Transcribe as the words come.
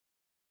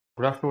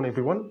Good afternoon,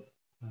 everyone.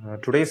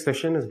 Today's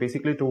session is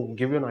basically to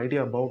give you an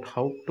idea about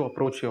how to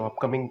approach your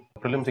upcoming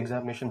prelims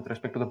examination with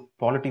respect to the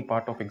polity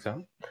part of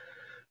exam.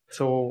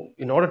 So,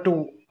 in order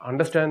to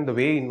understand the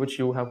way in which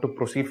you have to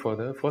proceed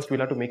further, first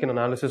we'll have to make an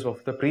analysis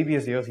of the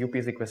previous year's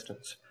UPSC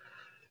questions.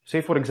 Say,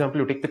 for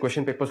example, you take the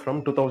question papers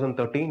from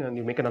 2013 and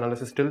you make an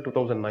analysis till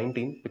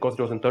 2019, because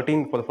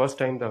 2013, for the first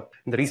time,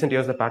 in the recent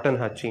years, the pattern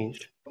had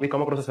changed. We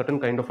come across a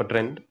certain kind of a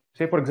trend.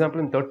 Say, for example,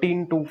 in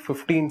 13 to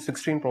 15,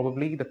 16,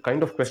 probably, the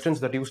kind of questions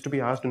that used to be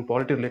asked in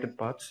polity-related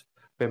parts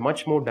were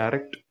much more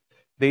direct.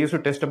 They used to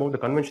test about the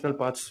conventional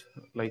parts,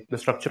 like the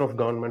structure of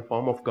government,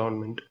 form of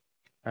government,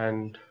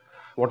 and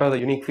what are the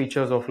unique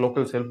features of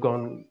local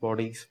self-governed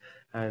bodies,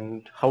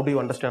 and how do you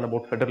understand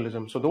about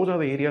federalism. So those are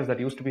the areas that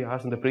used to be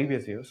asked in the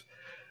previous years.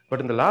 But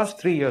in the last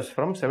 3 years,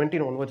 from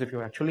 17 onwards, if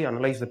you actually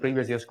analyze the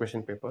previous year's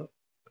question paper,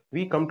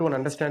 we come to an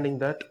understanding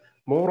that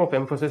more of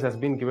emphasis has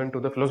been given to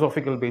the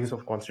philosophical basis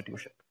of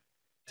constitution.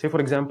 Say, for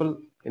example,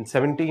 in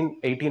 17,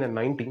 18, and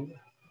 19,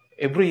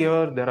 every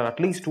year there are at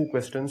least 2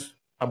 questions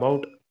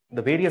about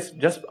the various,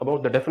 just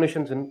about the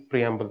definitions in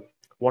preamble.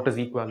 What is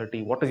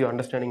equality? What is your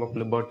understanding of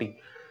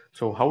liberty?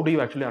 So how do you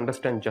actually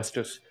understand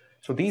justice?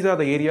 So these are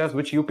the areas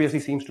which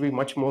UPSC seems to be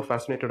much more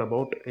fascinated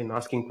about in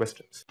asking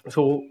questions.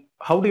 So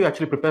how do you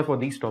actually prepare for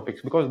these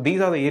topics? Because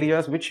these are the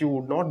areas which you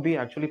would not be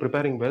actually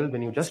preparing well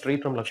when you just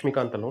read from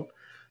Laxmikanth alone.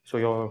 So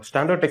your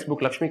standard textbook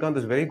Laxmikanth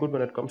is very good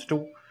when it comes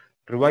to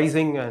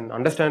revising and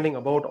understanding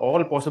about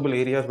all possible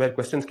areas where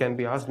questions can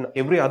be asked in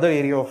every other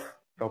area of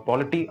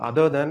polity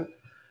other than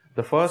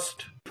the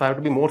first. If I have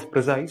to be more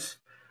precise,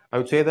 I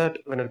would say that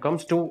when it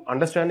comes to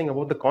understanding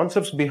about the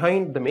concepts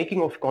behind the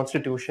making of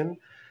constitution,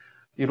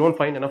 you don't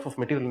find enough of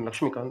material in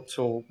Laxmikanth.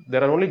 So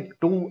there are only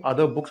 2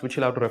 other books which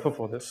you'll have to refer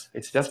for this.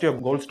 It's just your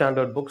gold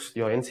standard books,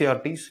 your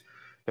NCERTs,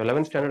 your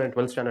 11th standard and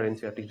 12th standard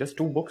NCERTs. Just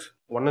 2 books.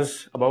 One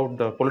is about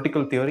the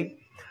political theory.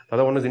 The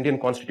other one is Indian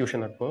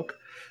Constitution at Work.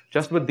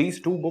 Just with these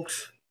 2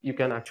 books, you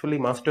can actually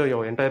master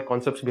your entire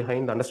concepts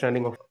behind the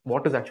understanding of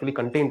what is actually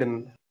contained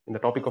in the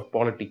topic of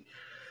polity.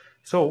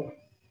 So,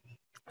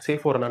 say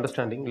for an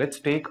understanding, let's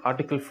take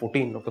Article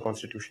 14 of the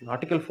Constitution.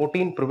 Article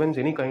 14 prevents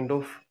any kind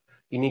of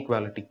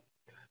inequality.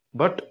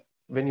 But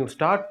when you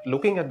start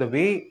looking at the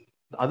way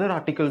the other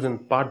articles in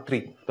Part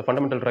 3, the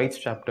Fundamental Rights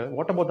chapter,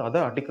 what about the other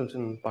articles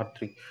in Part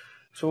 3?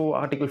 So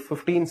Article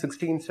 15,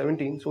 16,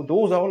 17, so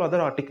those all other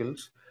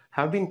articles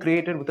have been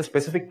created with a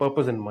specific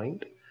purpose in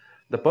mind.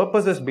 The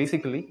purpose is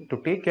basically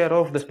to take care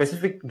of the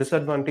specific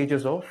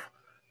disadvantages of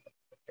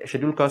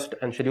scheduled caste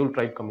and scheduled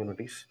tribe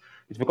communities.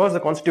 It's because the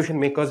constitution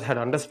makers had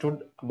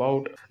understood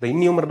about the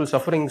innumerable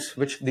sufferings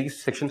which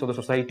these sections of the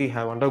society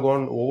have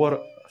undergone over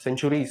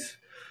centuries.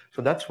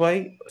 So that's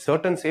why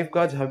certain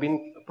safeguards have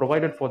been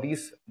provided for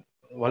these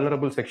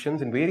vulnerable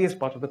sections in various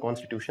parts of the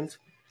constitutions,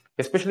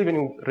 especially when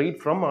you read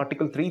from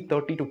Article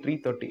 330 to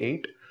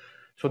 338.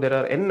 So there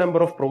are n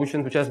number of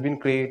provisions which has been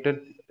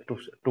created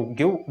to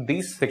give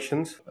these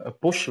sections a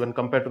push when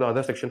compared to the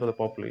other sections of the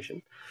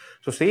population.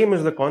 So same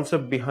is the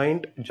concept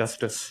behind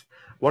justice.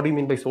 What do you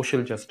mean by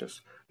social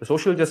justice? The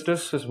social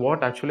justice is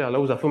what actually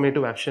allows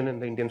affirmative action in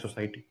the Indian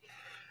society.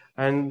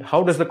 And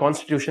how does the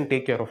Constitution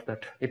take care of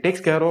that? It takes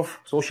care of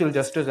social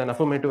justice and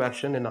affirmative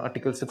action in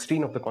Article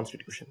 16 of the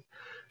Constitution.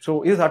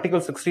 So is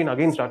Article 16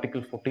 against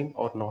Article 14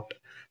 or not?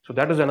 So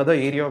that is another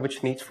area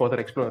which needs further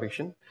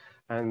exploration.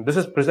 And this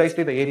is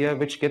precisely the area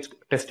which gets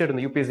tested in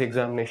the UPSC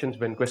examinations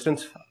when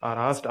questions are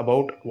asked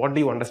about what do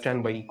you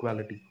understand by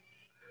equality.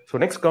 So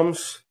next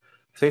comes,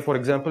 say for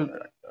example,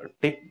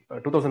 take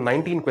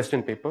 2019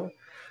 question paper.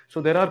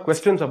 So there are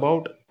questions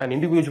about an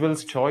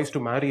individual's choice to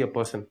marry a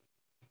person.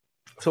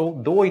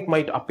 So though it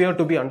might appear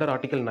to be under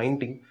Article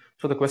 19,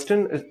 so the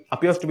question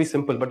appears to be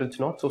simple, but it's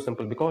not so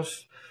simple,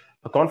 because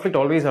a conflict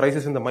always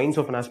arises in the minds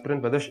of an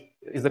aspirant whether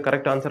is the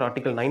correct answer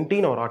Article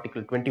 19 or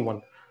Article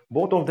 21.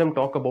 Both of them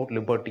talk about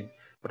liberty,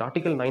 but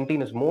Article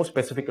 19 is more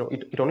specific.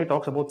 It only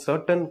talks about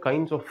certain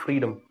kinds of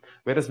freedom,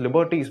 whereas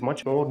liberty is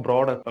much more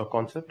broad a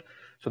concept.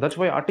 So that's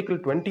why Article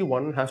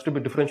 21 has to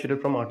be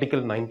differentiated from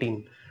Article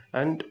 19.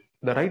 And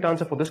the right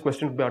answer for this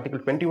question would be Article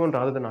 21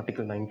 rather than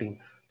Article 19.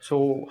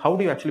 So how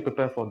do you actually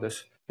prepare for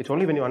this? It's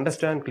only when you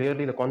understand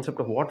clearly the concept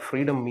of what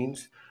freedom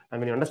means and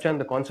when you understand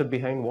the concept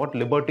behind what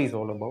liberty is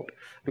all about.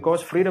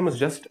 Because freedom is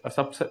just a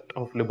subset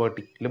of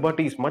liberty.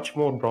 Liberty is much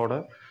more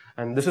broader,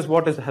 and this is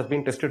what has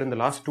been tested in the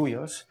last 2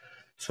 years.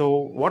 So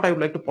what I would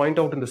like to point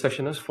out in the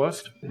session is,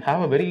 first,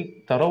 have a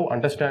very thorough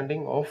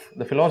understanding of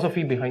the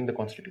philosophy behind the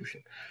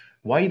Constitution,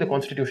 why the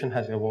Constitution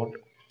has evolved.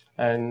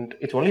 And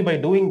it's only by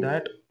doing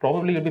that,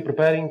 probably you'll be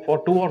preparing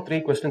for 2 or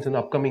 3 questions in the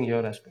upcoming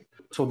year as well.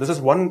 So this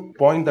is one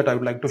point that I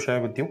would like to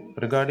share with you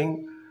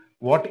regarding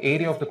what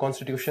area of the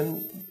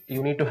Constitution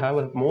you need to have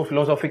a more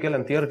philosophical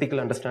and theoretical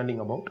understanding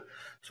about.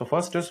 So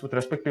first is with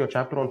respect to your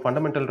chapter on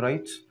fundamental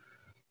rights.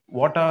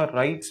 What are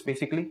rights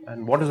basically,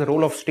 and what is the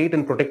role of state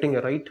in protecting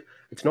a right?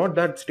 It's not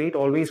that state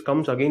always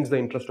comes against the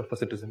interest of a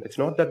citizen. It's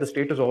not that the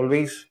state is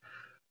always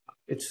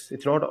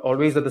it's not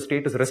always that the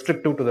state is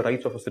restrictive to the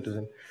rights of a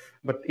citizen,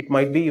 but it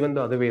might be even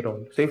the other way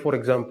around. Say, for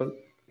example,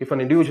 if an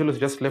individual is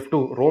just left to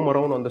roam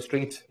around on the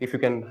streets, if you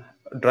can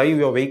drive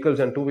your vehicles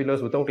and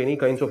two-wheelers without any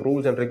kinds of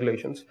rules and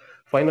regulations,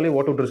 finally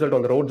what would result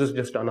on the roads is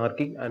just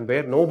anarchy, and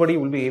where nobody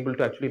will be able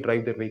to actually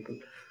drive their vehicle.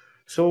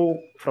 So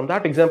from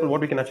that example,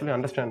 what we can actually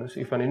understand is,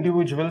 if an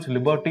individual's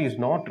liberty is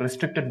not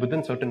restricted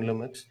within certain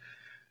limits,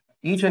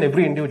 each and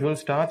every individual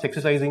starts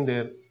exercising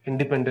their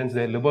independence,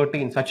 their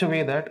liberty in such a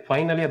way that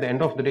finally at the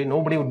end of the day,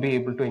 nobody would be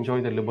able to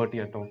enjoy their liberty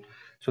at all.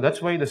 So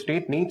that's why the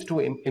state needs to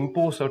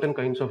impose certain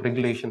kinds of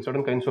regulations,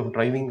 certain kinds of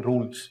driving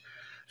rules,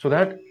 so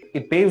that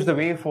it paves the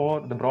way for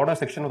the broader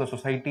section of the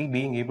society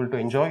being able to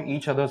enjoy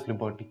each other's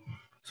liberty.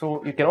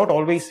 So you cannot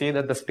always say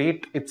that the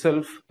state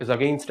itself is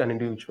against an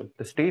individual.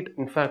 The state,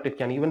 in fact, it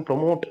can even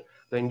promote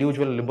the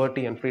individual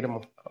liberty and freedom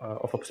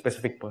of a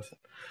specific person.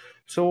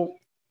 So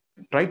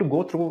try to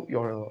go through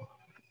your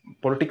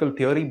political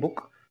theory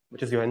book,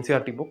 which is your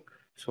NCERT book.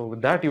 So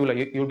with that,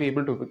 you'll be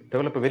able to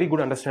develop a very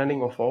good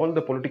understanding of all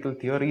the political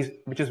theories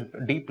which is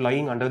deep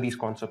lying under these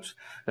concepts.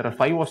 There are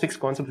 5 or 6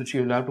 concepts which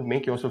you'll have to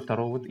make yourself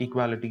thorough with: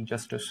 equality,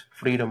 justice,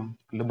 freedom,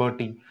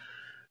 liberty,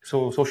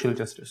 so social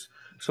justice.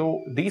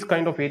 So these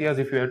kind of areas,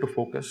 if you have to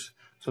focus,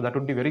 so that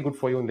would be very good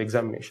for you in the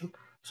examination.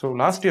 So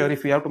last year,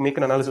 if you have to make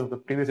an analysis of the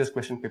previous year's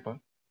question paper,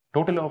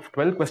 total of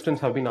 12 questions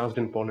have been asked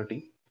in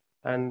polity.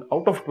 And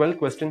out of 12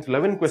 questions,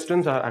 11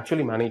 questions are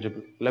actually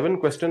manageable. 11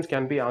 questions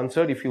can be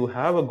answered if you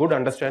have a good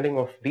understanding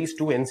of these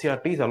 2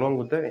 NCERTs along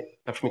with the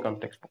Laxmikanth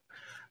textbook.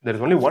 There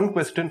is only one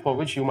question for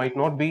which you might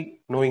not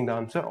be knowing the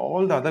answer.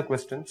 All the other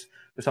questions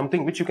is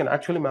something which you can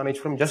actually manage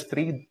from just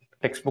 3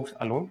 textbooks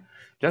alone.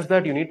 Just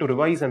that you need to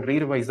revise and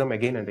re-revise them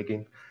again and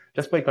again.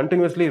 Just by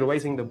continuously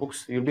revising the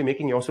books, you'll be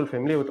making yourself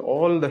familiar with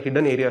all the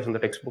hidden areas in the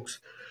textbooks.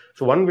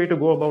 So one way to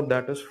go about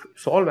that is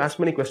solve as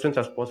many questions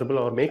as possible,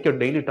 or make your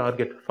daily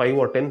target 5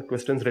 or 10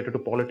 questions related to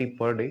polity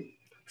per day.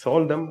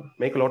 Solve them,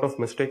 make a lot of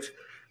mistakes,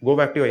 go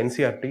back to your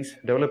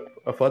NCERTs, develop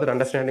a further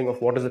understanding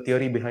of what is the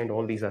theory behind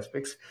all these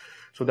aspects.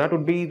 So that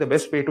would be the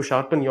best way to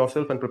sharpen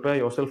yourself and prepare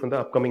yourself in the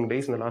upcoming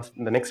days, in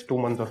the next 2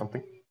 months or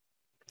something.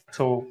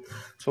 So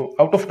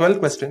out of 12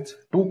 questions,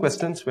 2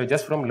 questions were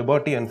just from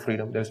liberty and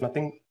freedom. There's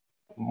nothing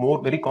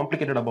more very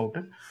complicated about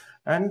it.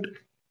 And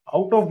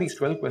out of these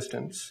 12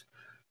 questions,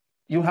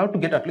 you have to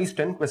get at least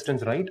 10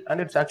 questions right,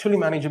 and it's actually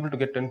manageable to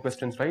get 10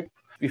 questions right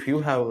if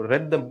you have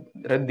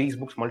read these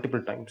books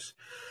multiple times.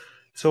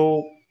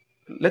 So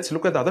let's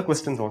look at the other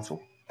questions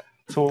also.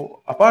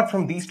 So apart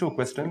from these 2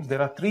 questions,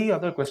 there are 3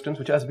 other questions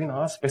which has been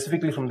asked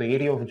specifically from the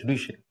area of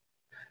judiciary.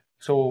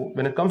 So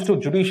when it comes to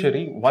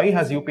judiciary, why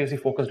has UPSC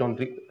focused on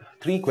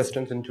 3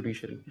 questions in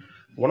judiciary?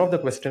 One of the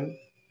question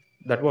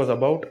that was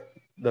about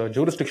the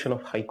jurisdiction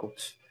of high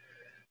courts.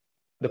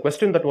 The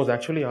question that was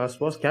actually asked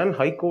was, can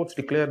high courts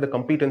declare the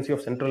competency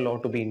of central law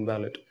to be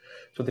invalid?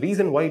 So the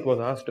reason why it was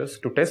asked is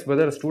to test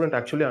whether a student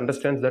actually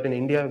understands that in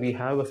India we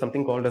have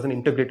something called as an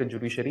integrated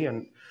judiciary,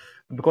 and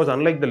because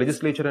unlike the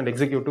legislature and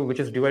executive, which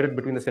is divided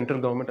between the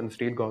central government and the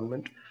state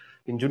government,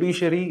 in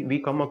judiciary we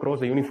come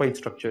across a unified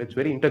structure. It's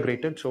very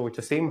integrated, so it's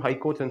the same high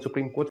courts and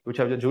supreme courts which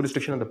have the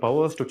jurisdiction and the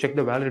powers to check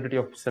the validity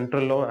of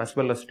central law as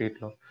well as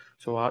state law.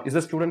 So is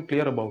the student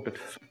clear about it?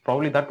 So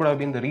probably that would have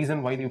been the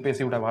reason why the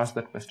UPSC would have asked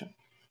that question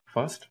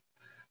first.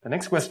 The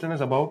next question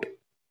is about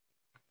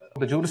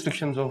the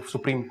jurisdictions of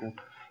Supreme Court.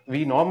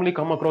 We normally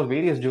come across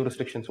various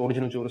jurisdictions: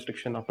 original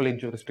jurisdiction, appellate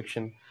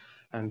jurisdiction,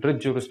 and writ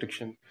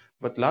jurisdiction.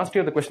 But last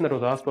year, the question that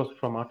was asked was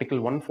from Article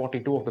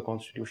 142 of the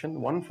Constitution.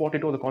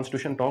 142 of the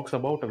Constitution talks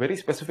about a very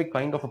specific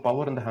kind of a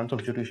power in the hands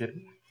of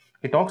judiciary.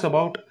 It talks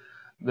about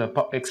the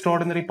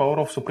extraordinary power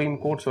of Supreme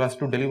Court so as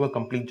to deliver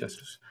complete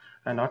justice.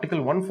 And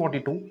Article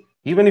 142,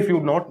 even if you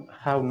would not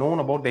have known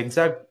about the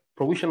exact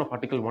provision of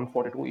Article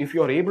 142, if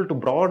you are able to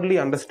broadly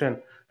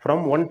understand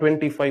from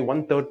 125,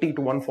 130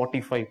 to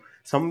 145,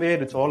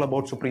 somewhere it's all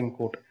about Supreme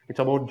Court. It's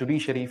about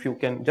judiciary. If you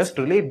can just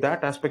relate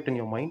that aspect in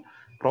your mind,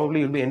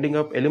 probably you'll be ending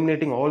up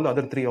eliminating all the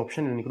other 3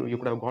 options, and you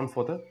could have gone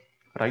for the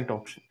right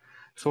option.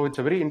 So it's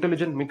a very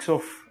intelligent mix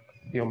of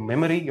your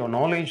memory, your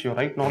knowledge, your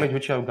right knowledge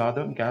which you have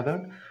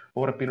gathered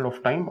over a period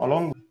of time,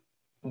 along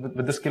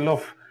with the skill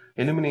of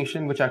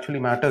elimination, which actually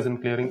matters in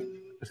clearing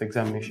this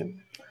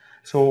examination.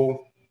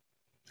 So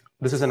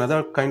this is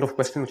another kind of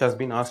question which has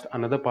been asked,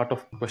 another part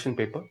of question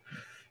paper.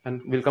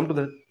 And we'll come to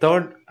the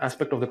third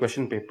aspect of the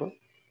question paper.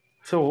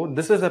 So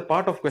this is a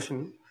part of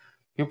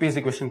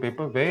UPSC question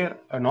paper where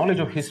a knowledge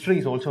of history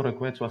is also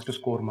required so as to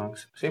score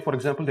marks. Say, for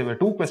example, there were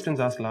 2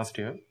 questions asked last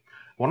year.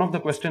 One of the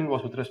question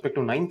was with respect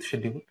to 9th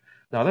schedule.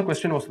 The other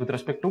question was with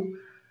respect to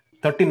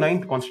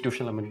 39th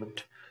constitutional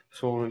amendment.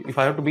 So if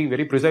I have to be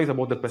very precise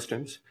about the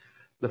questions,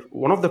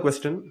 one of the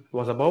question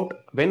was about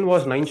when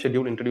was 9th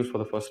schedule introduced for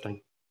the first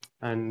time,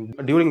 and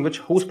during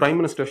whose prime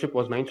ministership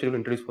was 9th schedule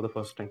introduced for the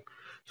first time.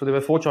 So there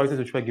were 4 choices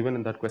which were given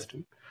in that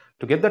question.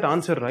 To get that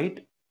answer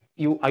right,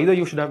 either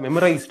you should have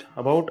memorized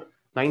about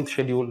 9th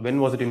schedule, when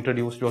was it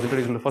introduced, it was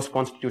introduced in the first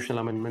constitutional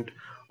amendment.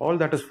 All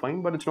that is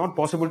fine, but it's not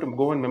possible to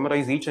go and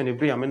memorize each and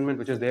every amendment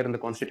which is there in the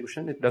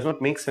constitution. It does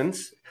not make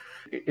sense.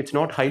 It's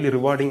not highly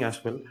rewarding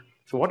as well.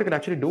 So what you can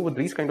actually do with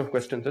these kind of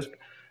questions is,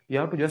 you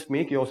have to just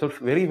make yourself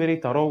very, very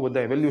thorough with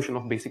the evolution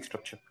of basic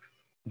structure.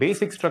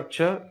 basic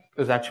structure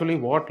is actually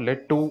what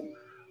led to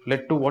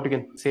what you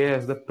can say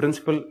as the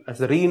principle, as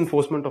the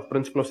reinforcement of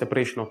principle of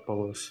separation of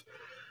powers.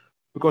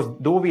 Because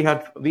though we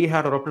had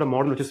adopted a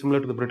model which is similar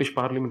to the British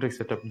parliamentary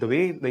setup, the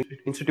way the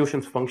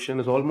institutions function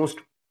is almost,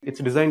 it's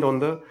designed on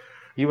the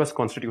US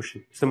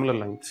Constitution, similar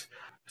lines.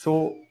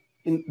 So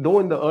though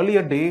in the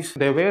earlier days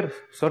there were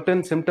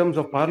certain symptoms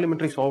of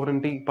parliamentary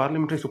sovereignty,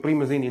 parliamentary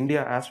supremacy in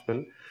India as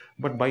well,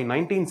 but by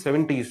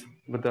 1970s,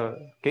 with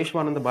the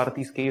Keshwananda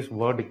Bharati's case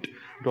verdict,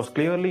 it was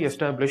clearly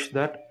established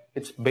that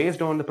it's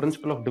based on the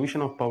principle of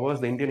division of powers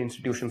the Indian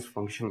institutions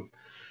function.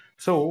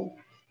 So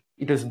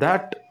it is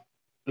that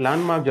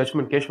landmark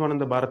judgment,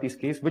 Keshwananda Bharati's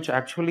case, which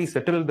actually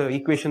settled the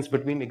equations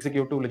between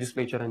executive,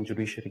 legislature and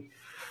judiciary.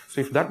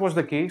 So if that was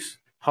the case,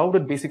 how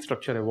did basic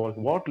structure evolve?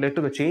 What led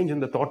to the change in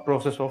the thought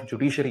process of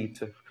judiciary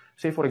itself?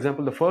 Say, for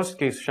example, the first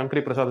case,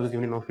 Shankar IAS vs.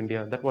 Union of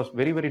India, that was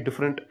very, very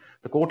different.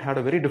 The court had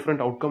a very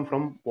different outcome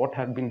from what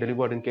had been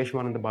delivered in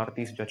Keshwananda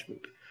Bharati's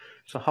judgment.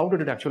 So how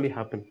did it actually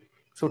happen?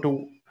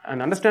 So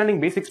understanding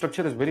basic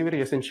structure is very,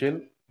 very essential,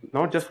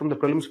 not just from the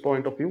prelims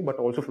point of view, but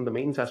also from the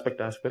mains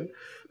aspect as well,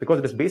 because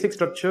it is basic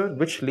structure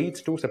which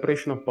leads to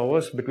separation of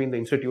powers between the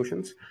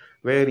institutions,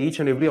 where each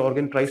and every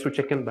organ tries to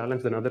check and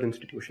balance another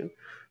institution.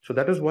 So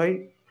that is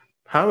why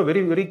have a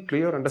very, very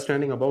clear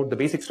understanding about the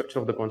basic structure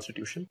of the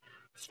Constitution.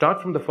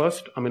 Start from the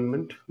first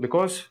amendment,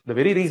 because the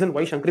very reason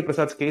why Shankar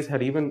Prasad's case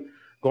had even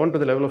gone to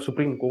the level of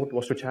Supreme Court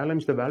was to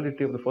challenge the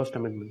validity of the first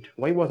amendment.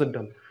 Why was it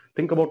done?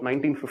 Think about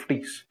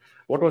 1950s.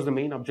 What was the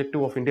main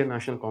objective of Indian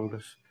National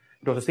Congress?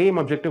 It was the same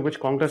objective which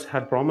Congress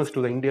had promised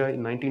to the India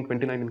in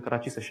 1929 in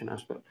Karachi session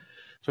as well.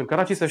 So in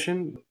Karachi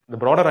session, the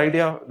broader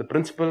idea, the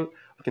principle,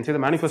 you can say the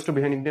manifesto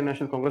behind Indian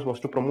National Congress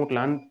was to promote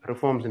land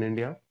reforms in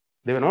India.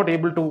 They were not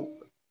able to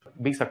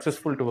be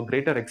successful to a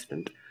greater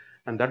extent.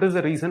 And that is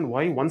the reason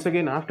why, once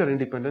again, after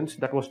independence,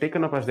 that was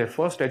taken up as their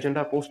first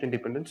agenda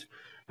post-independence.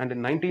 And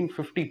in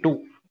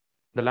 1952,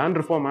 the land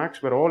reform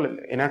acts were all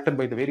enacted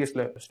by the various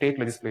state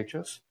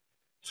legislatures.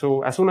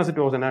 So as soon as it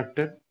was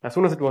enacted, as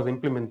soon as it was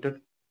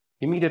implemented,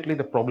 immediately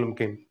the problem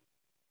came.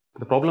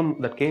 The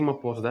problem that came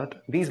up was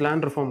that these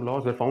land reform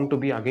laws were found to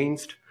be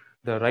against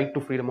the right to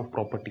freedom of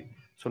property.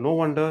 So no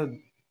wonder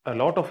a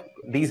lot of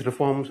these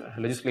reforms,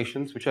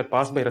 legislations, which are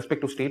passed by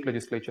respect to state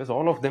legislatures,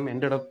 all of them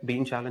ended up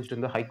being challenged in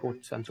the High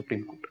Courts and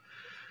Supreme Court.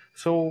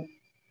 So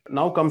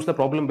now comes the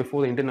problem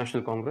before the Indian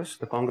National Congress,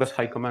 the Congress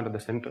High Command at the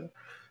center.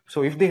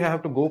 So if they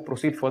have to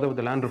proceed further with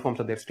the land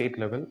reforms at their state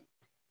level,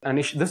 and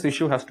this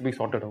issue has to be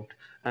sorted out.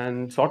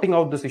 And sorting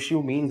out this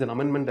issue means an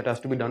amendment that has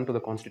to be done to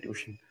the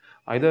Constitution.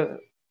 Either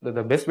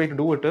the best way to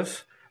do it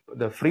is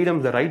the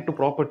freedom, the right to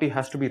property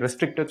has to be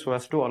restricted so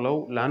as to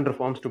allow land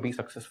reforms to be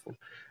successful.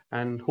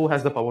 And who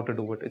has the power to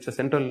do it? It's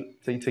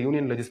a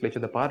union legislature,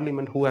 the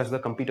parliament, who has the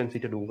competency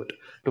to do it,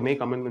 to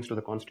make amendments to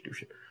the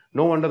Constitution.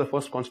 No wonder the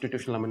first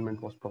constitutional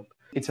amendment was brought.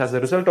 It's as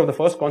a result of the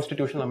first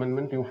constitutional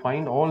amendment, you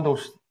find all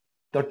those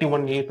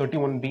 31A,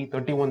 31B,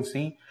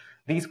 31C,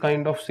 these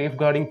kind of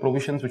safeguarding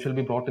provisions which will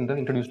be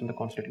introduced in the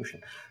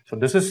Constitution. So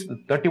this is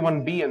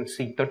 31B and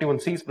C.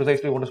 31C is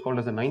precisely what is called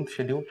as the 9th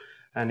schedule,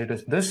 and it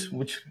is this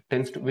which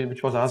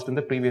was asked in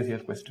the previous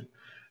year's question.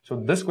 So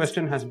this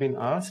question has been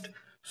asked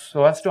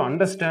so as to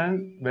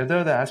understand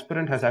whether the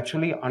aspirant has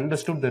actually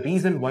understood the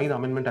reason why the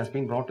amendment has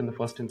been brought in the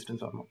first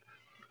instance or not.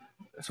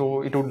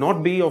 So it would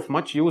not be of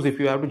much use if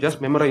you have to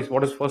just memorize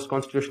what is first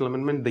constitutional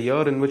amendment, the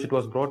year in which it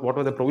was brought, what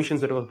were the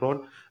provisions that it was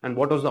brought, and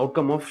what was the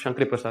outcome of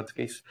Shankar Prasad's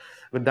case.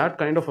 With that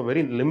kind of a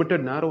very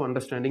limited, narrow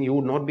understanding, you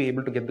would not be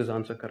able to get this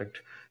answer correct.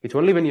 It's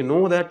only when you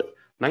know that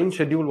 9th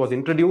schedule was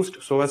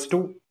introduced so as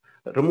to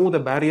remove the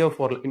barrier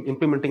for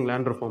implementing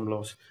land reform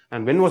laws.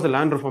 And when was the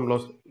land reform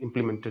laws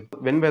implemented?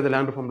 When were the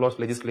land reform laws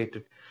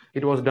legislated?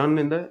 It was done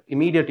in the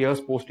immediate years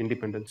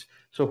post-independence.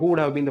 So who would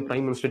have been the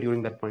Prime Minister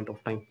during that point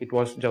of time? It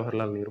was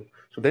Jawaharlal Nehru.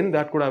 So then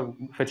that could have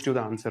fetched you the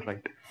answer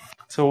right.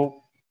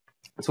 So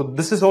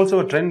this is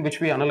also a trend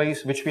which we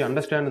analyze, which we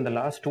understand in the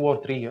last 2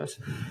 or 3 years.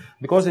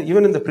 Because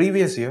even in the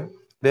previous year,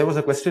 there was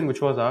a question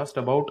which was asked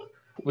about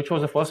which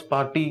was the first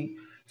party,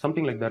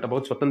 something like that,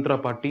 about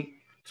Swatantra Party.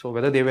 So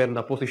whether they were in the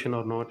opposition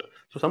or not.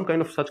 So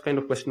such kind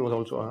of question was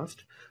also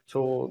asked.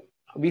 So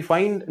we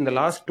find in the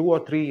last 2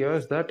 or 3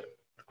 years that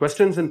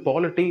questions in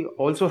polity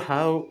also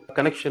have a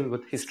connection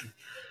with history,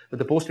 with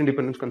the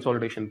post-independence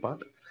consolidation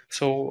part.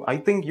 So I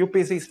think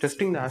UPSC is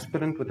testing the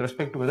aspirant with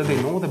respect to whether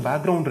they know the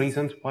background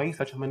reasons why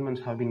such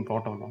amendments have been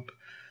brought or not.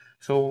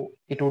 So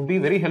it would be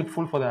very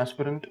helpful for the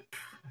aspirant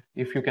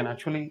if you can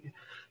actually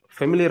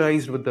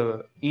familiarized with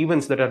the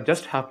events that had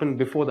just happened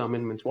before the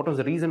amendments. What was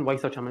the reason why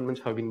such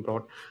amendments have been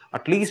brought?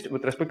 At least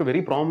with respect to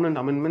very prominent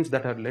amendments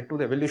that had led to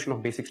the evolution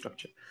of basic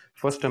structure.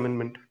 First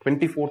Amendment,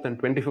 24th and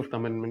 25th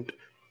Amendment.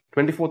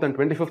 24th and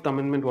 25th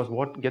Amendment was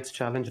what gets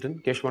challenged in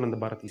Keshwananda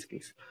Bharati's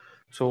case.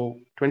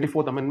 So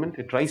 24th Amendment,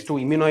 it tries to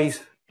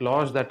immunize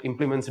laws that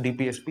implements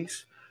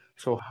DPSPs.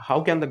 So how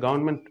can the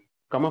government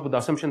come up with the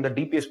assumption that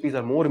DPSPs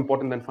are more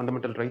important than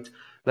fundamental rights?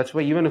 That's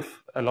why even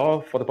if a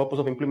law for the purpose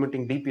of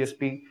implementing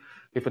DPSP,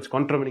 if it's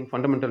contravening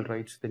fundamental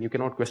rights, then you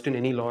cannot question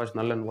any law as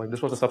null and void.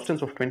 This was the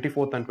substance of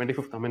 24th and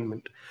 25th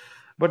Amendment.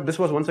 But this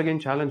was once again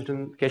challenged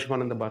in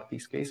Keshavananda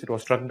Bharati's case. It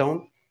was struck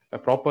down. A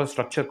proper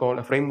structure called,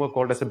 a framework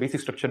called as a basic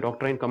structure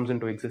doctrine comes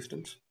into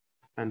existence.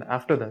 And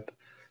after that,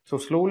 so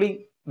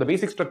slowly, the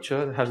basic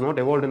structure has not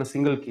evolved in a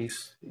single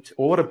case. It's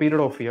over a period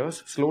of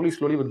years,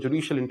 slowly with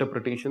judicial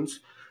interpretations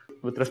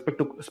with respect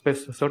to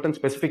certain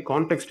specific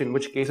context in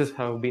which cases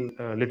have been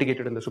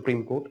litigated in the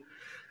Supreme Court.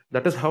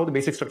 That is how the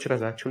basic structure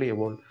has actually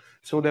evolved.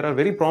 So there are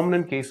very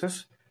prominent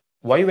cases.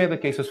 Why were the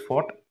cases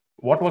fought?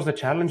 What was the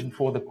challenge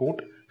before the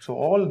court? So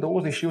all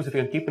those issues, if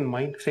you can keep in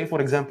mind, say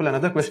for example,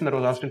 another question that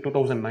was asked in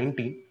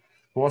 2019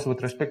 was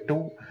with respect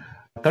to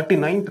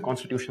 39th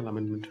constitutional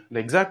amendment. The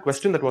exact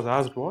question that was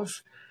asked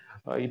was,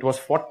 it was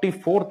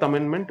 44th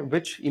amendment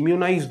which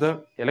immunized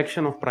the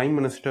election of prime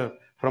minister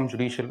from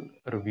judicial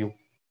review.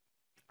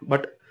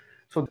 But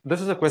so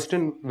this is a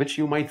question which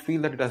you might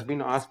feel that it has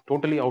been asked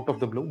totally out of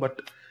the blue,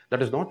 but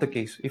that is not the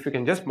case. If you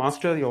can just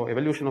master your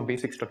evolution of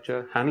basic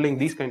structure, handling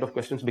these kind of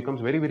questions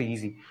becomes very, very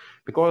easy,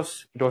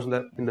 because it was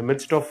in the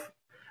midst of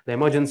the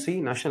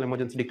emergency, national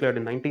emergency declared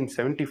in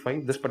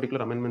 1975, this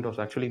particular amendment was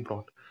actually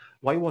brought.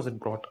 Why was it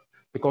brought?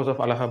 Because of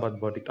Allahabad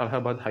verdict,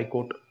 Allahabad High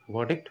Court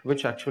verdict,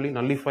 which actually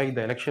nullified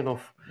the election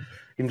of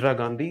Indira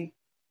Gandhi.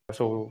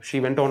 So she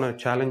went on a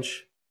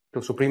challenge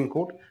to Supreme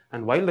Court,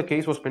 and while the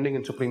case was pending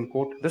in Supreme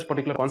Court, this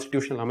particular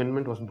constitutional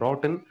amendment was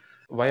brought in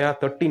via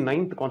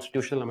 39th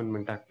Constitutional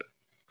Amendment Act.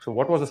 So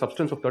what was the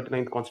substance of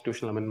 39th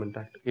Constitutional Amendment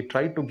Act? It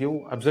tried to give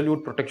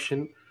absolute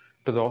protection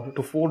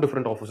to 4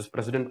 different offices: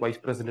 President, Vice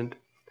President,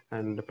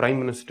 and Prime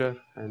Minister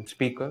and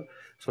Speaker.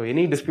 So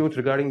any disputes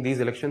regarding these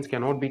elections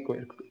cannot be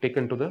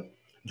taken to the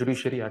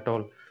judiciary at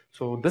all.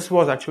 So this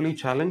was actually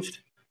challenged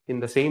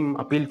in the same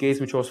appeal case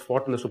which was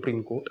fought in the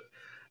Supreme Court.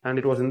 And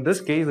it was in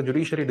this case the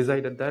judiciary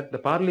decided that the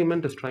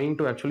parliament is trying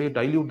to actually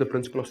dilute the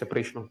principle of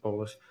separation of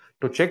powers.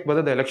 To check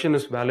whether the election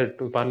is valid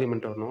to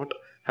parliament or not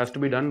has to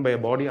be done by a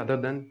body other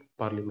than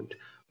parliament.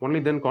 Only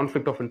then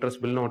conflict of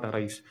interest will not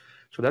arise.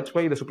 So that's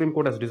why the Supreme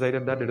Court has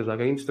decided that it is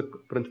against the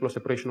principle of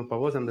separation of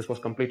powers, and this was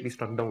completely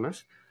struck down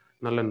as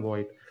null and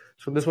void.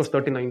 So this was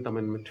 39th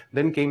Amendment.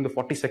 Then came the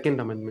 42nd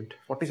Amendment.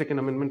 42nd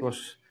Amendment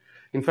was,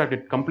 in fact,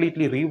 it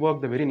completely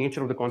reworked the very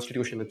nature of the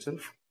Constitution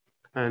itself.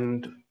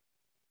 And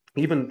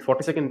even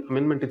 42nd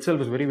Amendment itself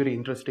is very, very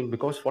interesting,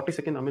 because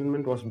 42nd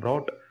Amendment was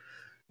brought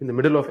in the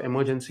middle of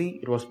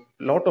emergency. It was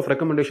a lot of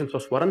recommendations. So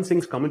Swaran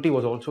Singh's committee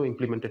was also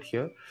implemented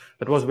here.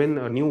 That was when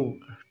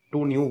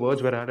two new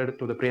words were added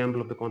to the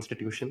preamble of the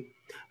Constitution,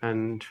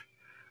 and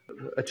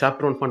a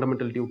chapter on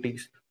fundamental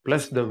duties,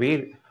 plus the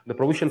way the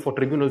provision for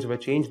tribunals were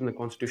changed in the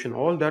Constitution.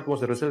 All that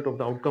was the result of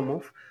the outcome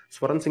of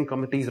Swaran Singh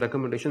Committee's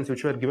recommendations,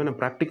 which were given a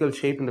practical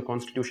shape in the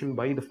Constitution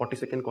by the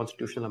 42nd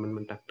Constitutional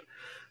Amendment Act.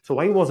 So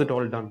why was it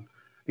all done?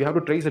 You have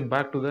to trace it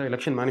back to the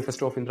election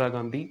manifesto of Indira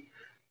Gandhi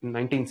in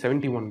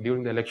 1971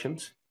 during the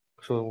elections.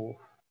 So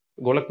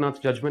Golaknath's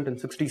judgment in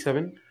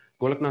 67,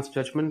 Golaknath's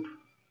judgment,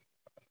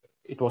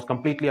 it was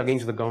completely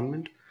against the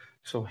government.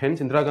 So hence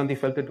Indira Gandhi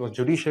felt it was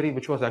judiciary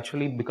which was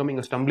actually becoming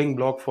a stumbling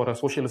block for her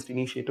socialist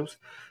initiatives.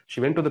 She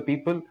went to the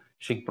people,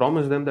 she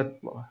promised them that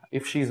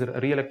if she is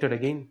re-elected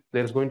again,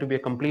 there is going to be a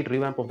complete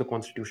revamp of the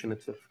Constitution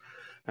itself.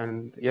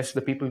 And yes,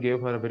 the people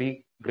gave her a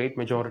very great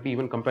majority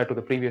even compared to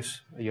the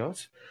previous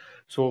years.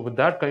 So with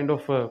that kind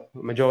of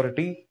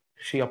majority,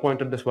 she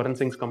appointed the Swaran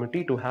Singh's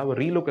committee to have a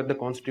relook at the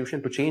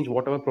Constitution to change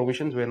whatever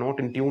provisions were not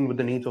in tune with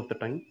the needs of the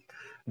time.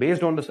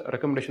 Based on the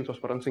recommendations of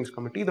Swaran Singh's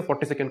committee, the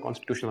 42nd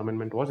Constitutional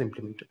Amendment was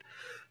implemented.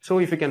 So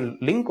if you can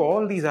link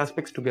all these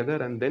aspects together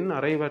and then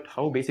arrive at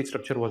how basic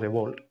structure was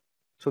evolved,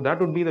 so that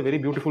would be the very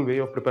beautiful way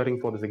of preparing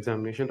for this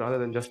examination, rather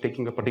than just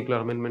taking a particular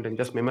amendment and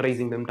just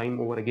memorizing them time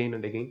over again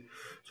and again.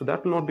 So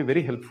that will not be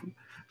very helpful.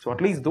 So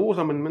at least those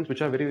amendments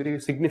which are very, very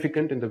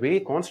significant in the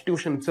way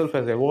Constitution itself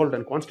has evolved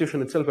and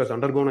Constitution itself has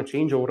undergone a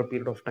change over a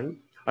period of time,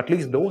 at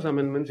least those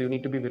amendments you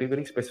need to be very,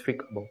 very specific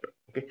about.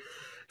 Okay,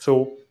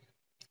 so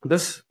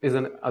this is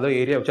another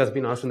area which has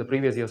been asked in the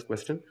previous year's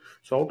question.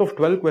 So out of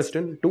 12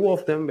 questions, 2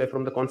 of them were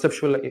from the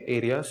conceptual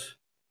areas,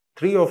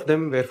 3 of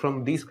them were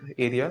from these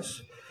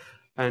areas.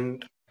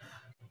 And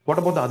what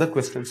about the other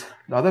questions?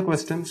 The other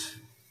questions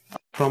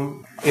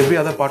from every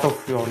other part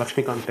of your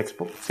Laxmikanth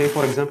textbook. Say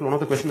for example, one of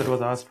the questions that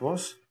was asked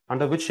was,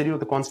 under which schedule of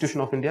the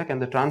Constitution of India can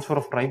the transfer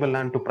of tribal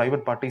land to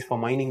private parties for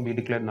mining be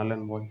declared null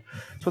and void?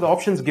 So the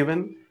options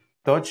given: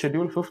 3rd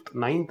schedule, 5th,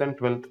 9th and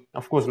 12th.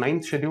 Of course,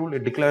 9th schedule,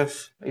 it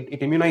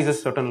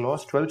immunizes certain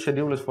laws. 12th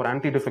schedule is for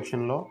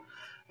anti-defection law.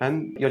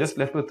 And you're just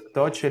left with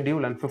 3rd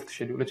schedule and 5th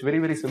schedule. It's very,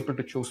 very simple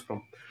to choose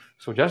from.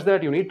 So just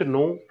that you need to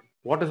know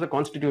what is the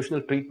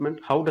constitutional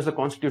treatment, how does the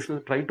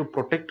Constitution try to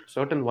protect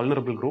certain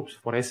vulnerable groups.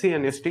 For SC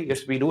and ST,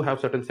 yes, we do have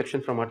certain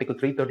sections from Article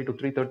 330 to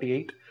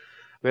 338.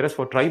 Whereas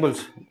for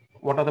tribals,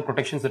 what are the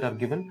protections that are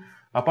given,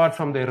 apart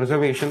from the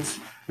reservations,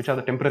 which are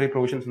the temporary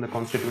provisions in the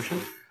Constitution,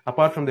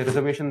 apart from the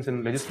reservations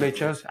in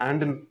legislatures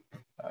and in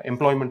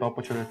employment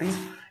opportunities.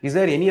 Is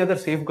there any other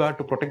safeguard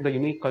to protect the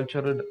unique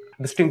cultural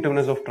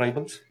distinctiveness of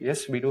tribals?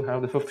 Yes, we do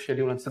have the 5th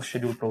schedule and 6th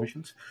schedule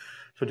provisions.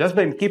 So just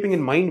by keeping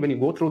in mind when you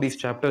go through these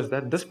chapters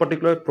that this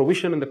particular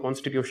provision in the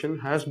Constitution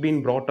has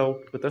been brought out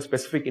with a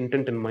specific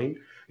intent in mind,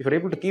 if you're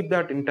able to keep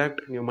that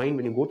intact in your mind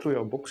when you go through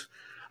your books,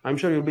 I'm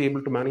sure you'll be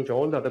able to manage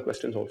all the other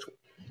questions also.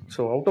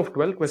 So out of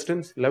 12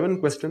 questions, 11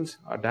 questions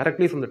are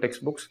directly from the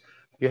textbooks.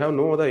 You have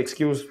no other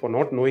excuse for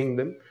not knowing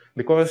them,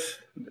 because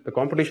the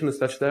competition is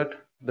such that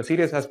the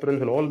serious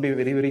aspirants will all be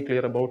very, very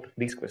clear about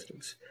these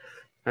questions.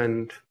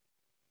 And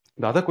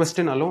the other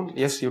question alone,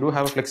 yes, you do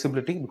have a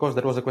flexibility, because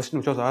that was a question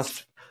which was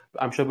asked,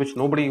 I'm sure which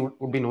nobody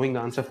would be knowing the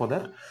answer for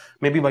that.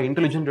 Maybe by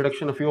intelligent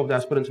deduction, a few of the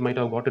aspirants might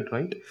have got it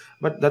right,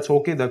 but that's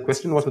okay. The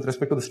question was with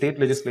respect to the state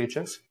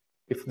legislatures.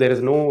 If there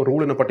is no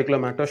rule in a particular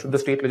matter, should the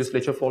state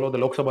legislature follow the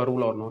Lok Sabha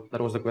rule or not?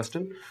 That was the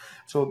question.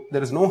 So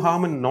there is no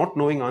harm in not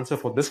knowing answer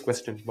for this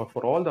question, but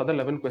for all the other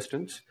 11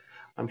 questions,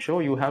 I'm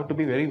sure you have to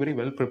be very, very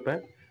well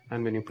prepared.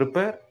 And when you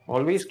prepare,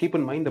 always keep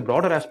in mind the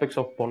broader aspects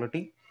of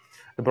polity,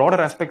 the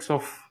broader aspects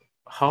of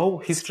how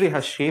history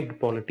has shaped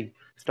polity,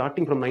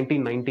 starting from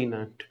 1919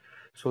 Act.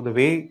 So the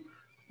way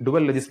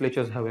dual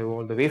legislatures have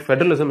evolved, the way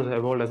federalism has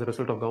evolved as a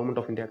result of Government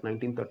of India Act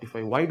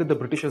 1935. Why did the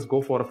Britishers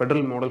go for a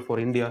federal model for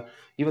India,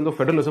 even though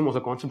federalism was a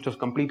concept which was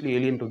completely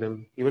alien to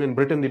them? Even in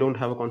Britain, they don't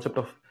have a concept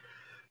of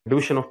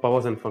division of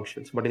powers and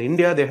functions. But in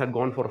India, they had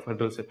gone for a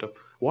federal setup.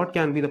 What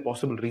can be the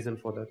possible reason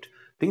for that?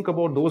 Think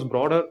about those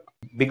broader,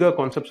 bigger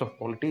concepts of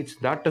polity.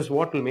 That is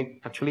what will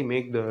actually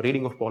make the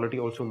reading of polity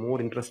also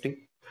more interesting.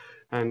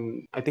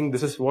 And I think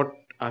this is what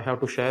I have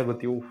to share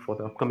with you for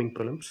the upcoming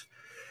prelims.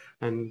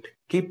 And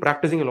keep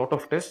practicing a lot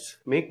of tests,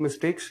 make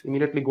mistakes,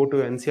 immediately go to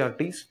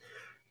NCERTs,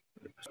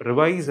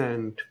 revise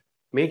and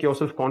make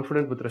yourself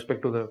confident with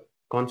respect to the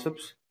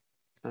concepts.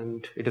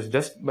 And it is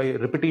just by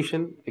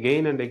repetition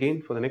again and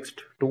again for the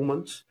next 2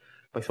 months,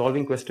 by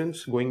solving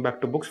questions, going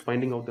back to books,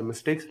 finding out the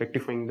mistakes,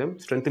 rectifying them,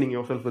 strengthening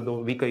yourself with the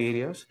weaker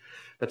areas.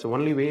 That's the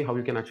only way how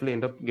you can actually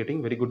end up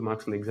getting very good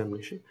marks in the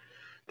examination.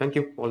 Thank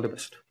you. All the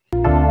best.